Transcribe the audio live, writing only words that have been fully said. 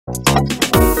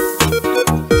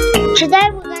Today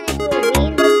we're gonna do a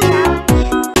random challenge.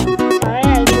 Sorry,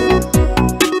 I didn't.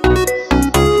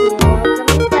 You're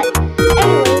welcome. But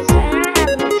anyways, I don't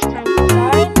have much time, so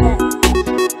sorry. But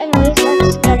anyways,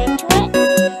 let's get into it.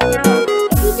 Now,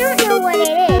 if you don't know what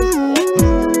it is,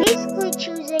 it's basically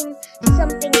choosing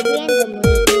something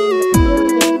randomly and doing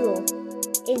the duel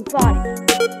in product.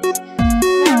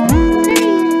 Now, we're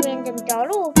gonna use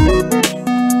random.org, but first we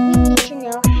need to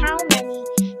know how many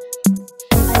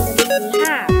items we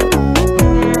have.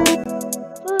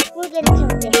 We'll get into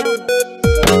the helmet.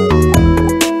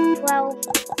 6, 12,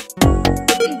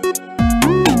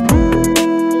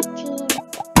 18,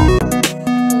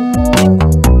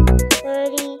 24,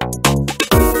 30,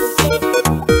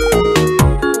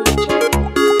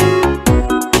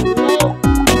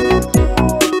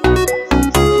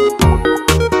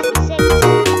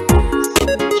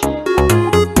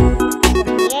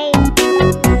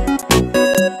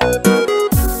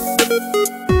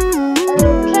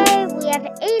 36,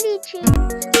 82,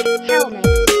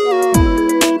 helmets, so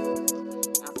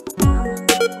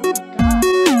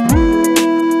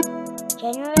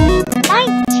January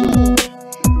 19th.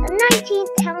 The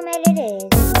 19th helmet it is.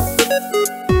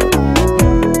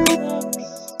 6,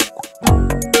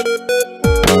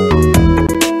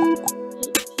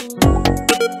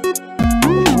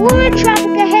 Flora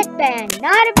Tropica headband.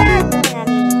 Not a bad one, I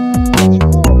mean. It's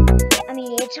cool. I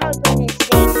mean, it's hard when it's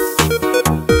 6.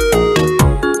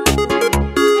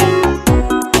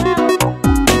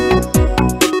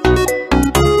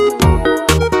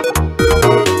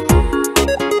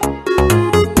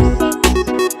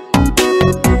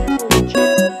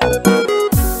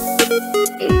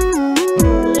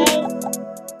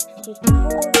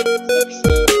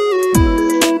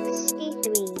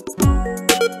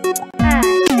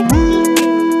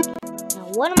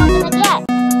 What am I gonna get?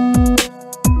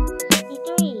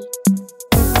 63,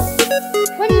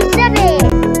 27,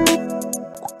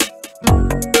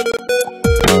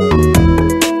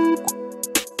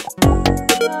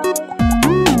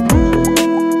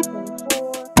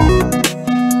 24.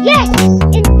 Yes!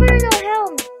 Infernal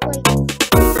Helm! Wait.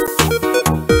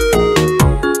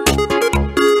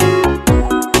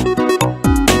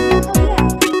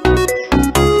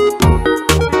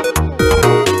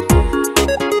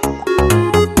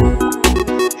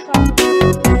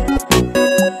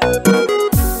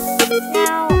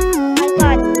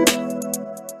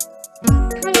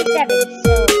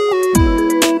 So,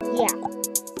 yeah.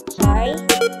 Sorry.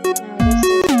 Now this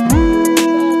is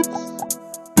 6,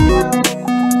 12,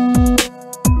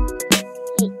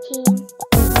 18,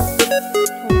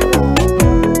 24.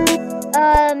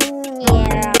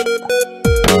 Yeah.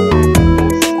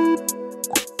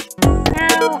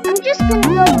 Now, I'm just gonna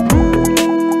go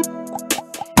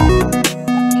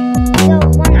the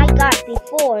one I got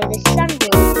before, the Sunday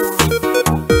one.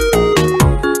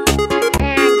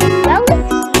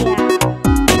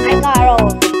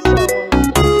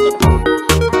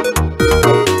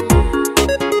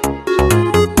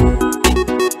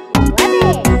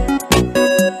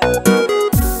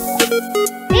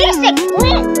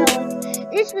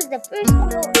 This was the first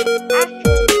real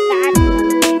actual bad one.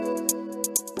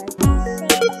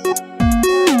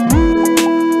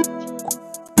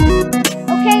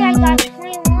 Okay, I got 21.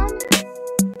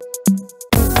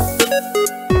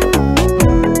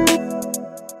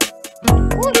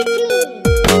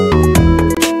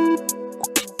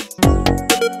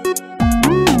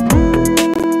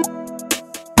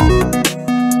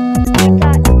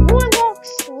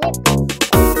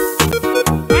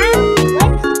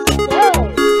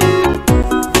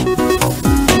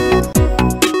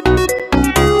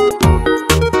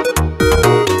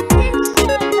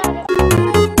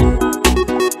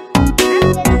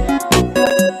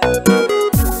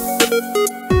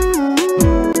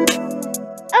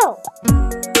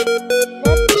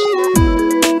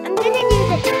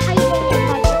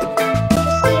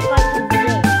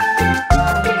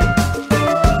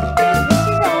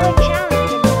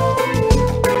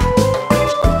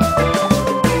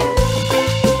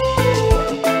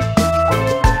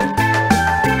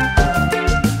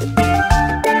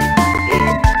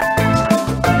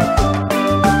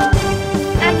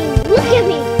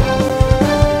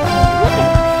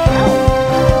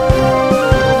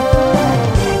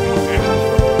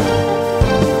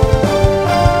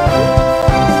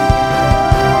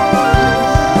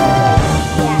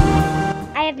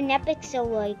 Epic, so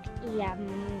like, yeah,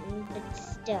 but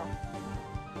still.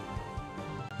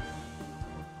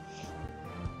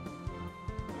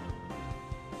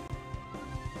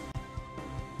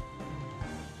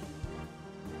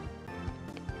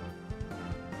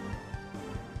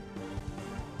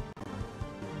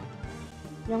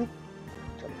 Don't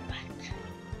jump back.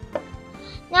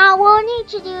 Now we'll need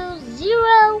to do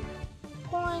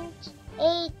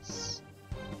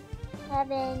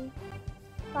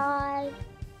 0.875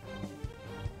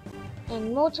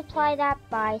 and multiply that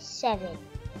by 7.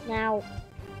 Now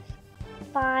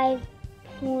 5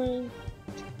 point.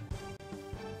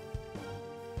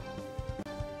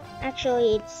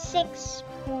 Actually, it's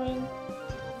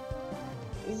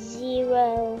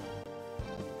 6.0.1.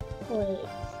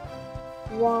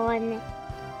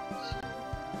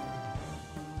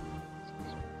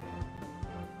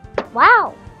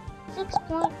 Wow!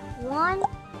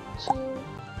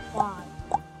 6.125.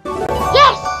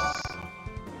 Yes!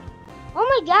 Oh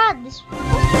my god, this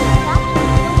question is actually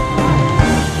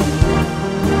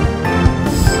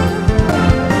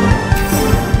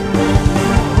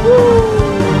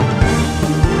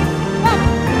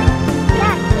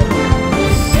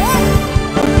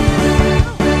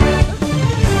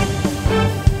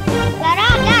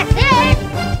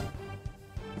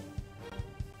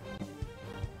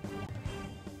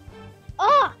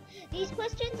these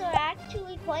questions are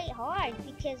actually quite hard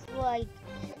because, like,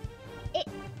 it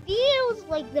feels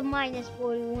like the minus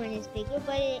 41 is bigger,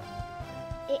 but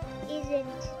it isn't.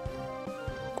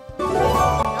 It's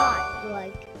not,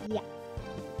 like, yeah.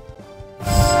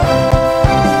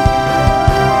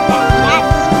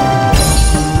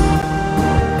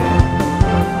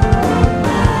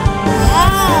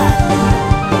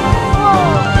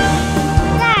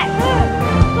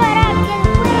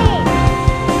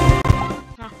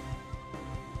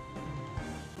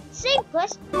 Same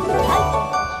question.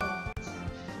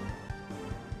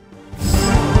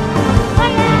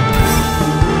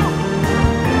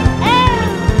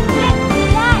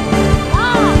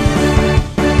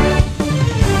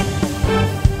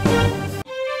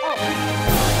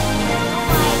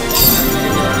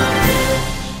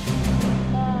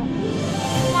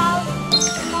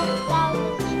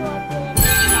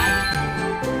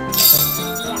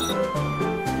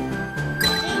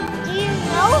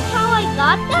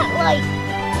 Got that, like,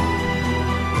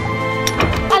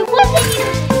 I wasn't even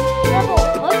level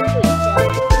 100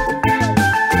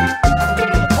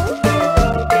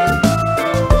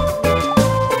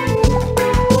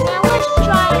 Now let's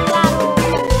try a battle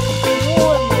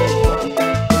normal.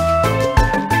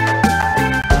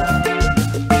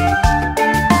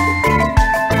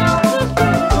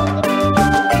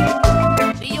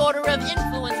 The Order of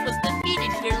Influence was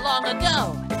defeated here long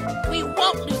ago. We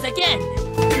won't lose again.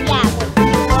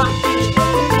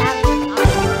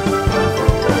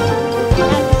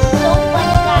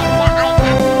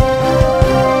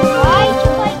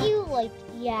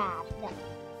 Yeah,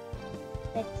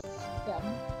 that's dumb.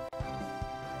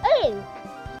 Oh,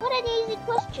 what an easy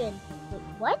question. Wait,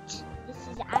 what? This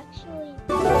is actually...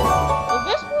 Is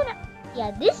this one? Yeah,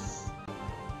 this...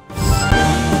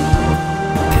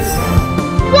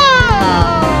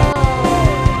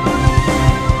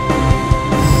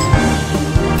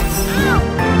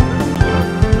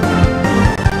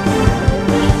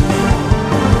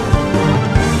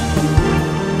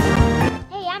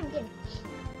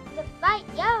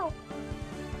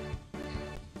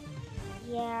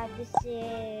 Yeah, this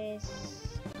is...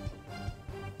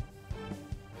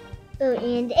 Oh,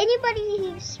 and anybody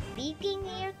who's speaking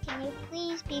here, can you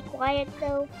please be quiet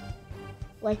though?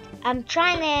 Like, I'm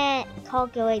trying to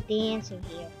calculate the answer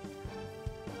here.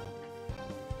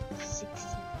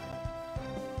 16.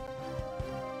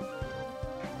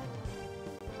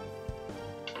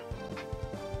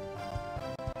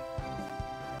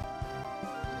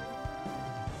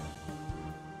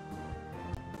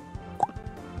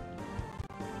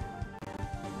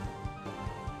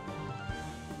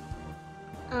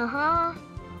 Uh-huh.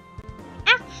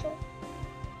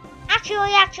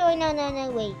 Actually, no,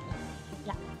 wait.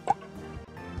 Yeah.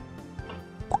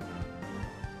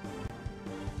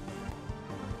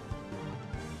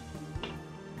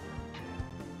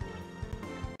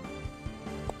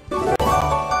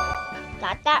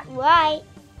 Got that right.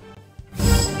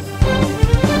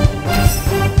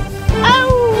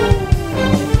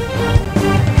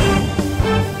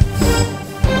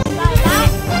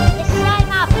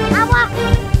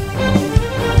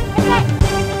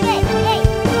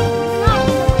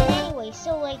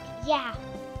 Yeah,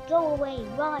 go away,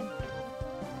 run.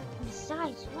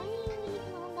 Besides, why are you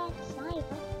even on that side?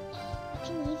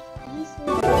 You can easily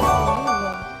go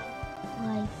anywhere.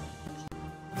 Like,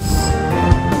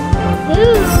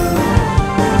 dude.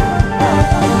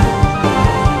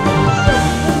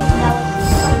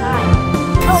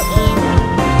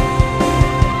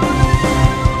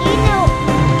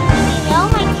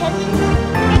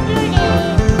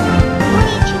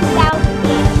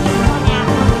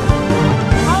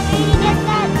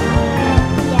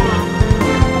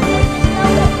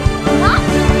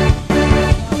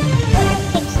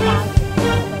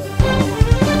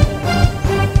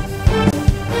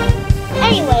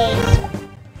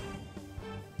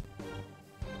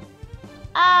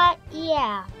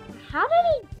 Yeah. How did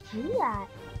he do that?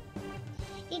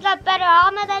 He got better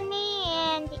armor than me,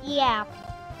 and yeah.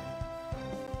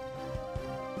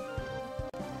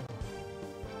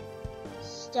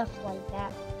 Stuff like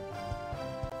that.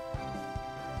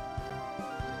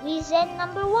 Reason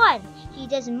number 1, he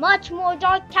does much more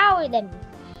Dark Tower than me.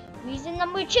 Reason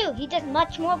number 2, he does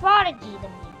much more Prodigy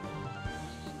than me.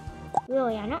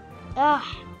 Really, I know. Ugh.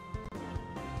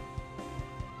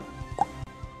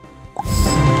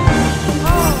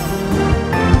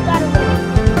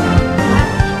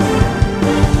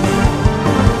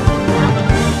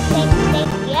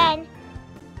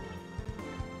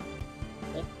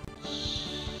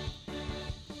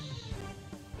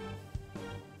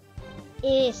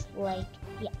 Is like,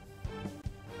 yeah.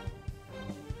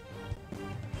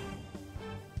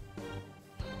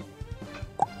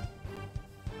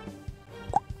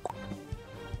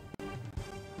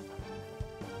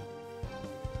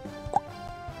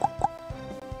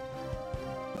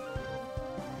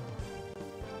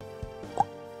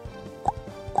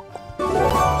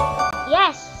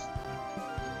 Yes.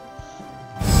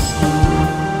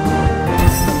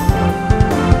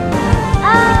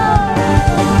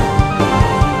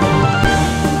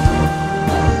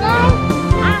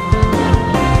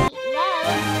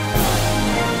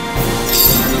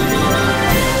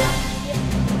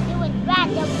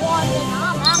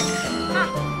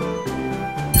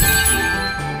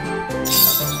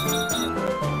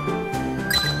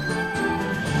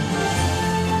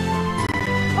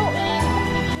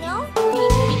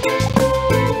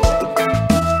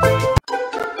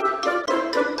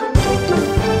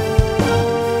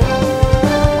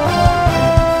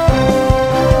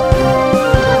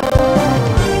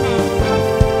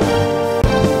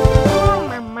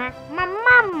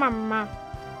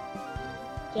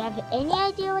 Do you have any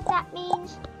idea what that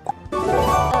means?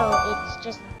 Oh, it's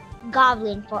just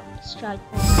Goblin for strike.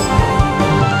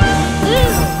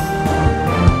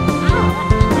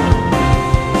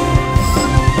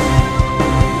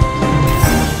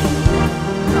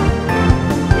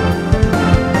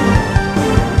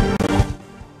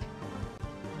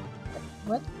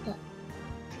 What the?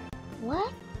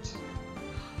 What?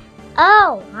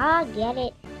 Oh, I get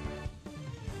it.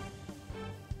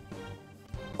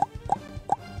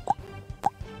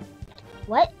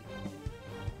 What?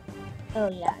 Oh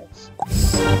yeah, it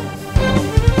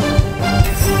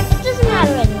doesn't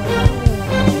matter anyway.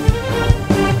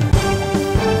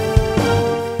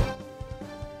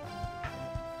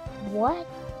 What?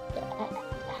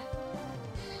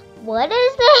 What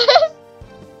is this?